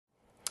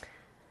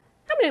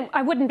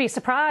I wouldn't be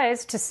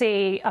surprised to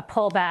see a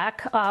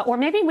pullback, or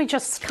maybe we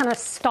just kind of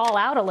stall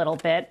out a little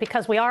bit,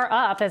 because we are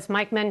up, as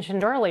Mike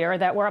mentioned earlier,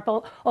 that we're up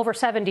over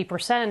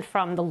 70%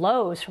 from the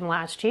lows from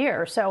last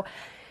year. So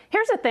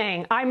here's the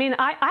thing. I mean,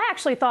 I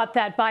actually thought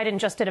that Biden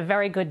just did a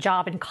very good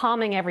job in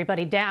calming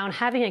everybody down,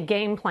 having a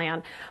game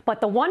plan. But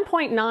the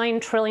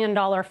 $1.9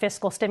 trillion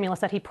fiscal stimulus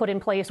that he put in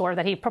place, or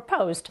that he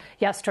proposed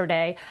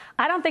yesterday,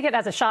 I don't think it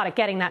has a shot at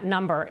getting that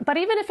number. But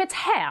even if it's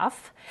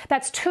half,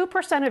 that's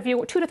 2% of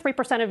 2 to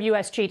 3% of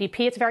U.S.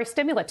 GDP. It's very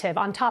stimulative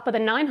on top of the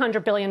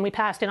 $900 billion we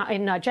passed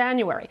in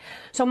January.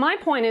 So my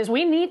point is,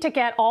 we need to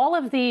get all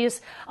of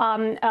these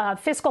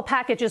fiscal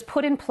packages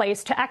put in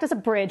place to act as a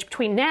bridge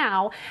between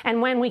now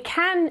and when we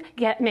can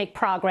make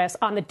progress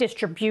on the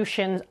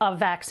distribution of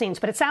vaccines.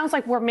 But it sounds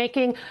like we're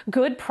making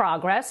good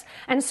progress.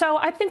 And so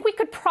I think we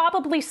could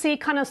probably see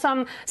kind of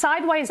some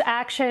sideways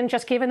action,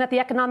 just given that the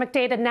economic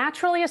data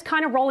naturally is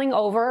kind of rolling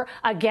over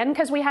again,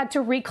 because we had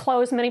to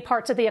reclose many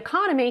parts of the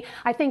economy.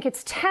 I think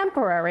it's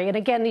temporary. And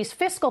again, these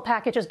fiscal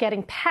packages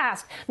getting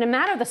passed, no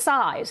matter the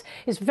size,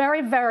 is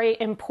very, very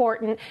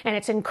important. And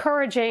it's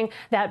encouraging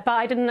that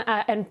Biden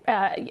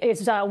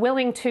is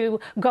willing to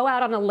go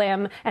out on a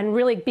limb and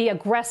really be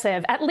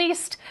aggressive, at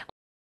least.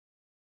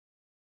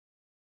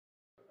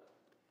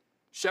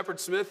 Shepard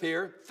Smith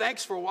here.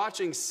 Thanks for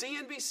watching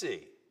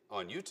CNBC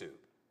on YouTube.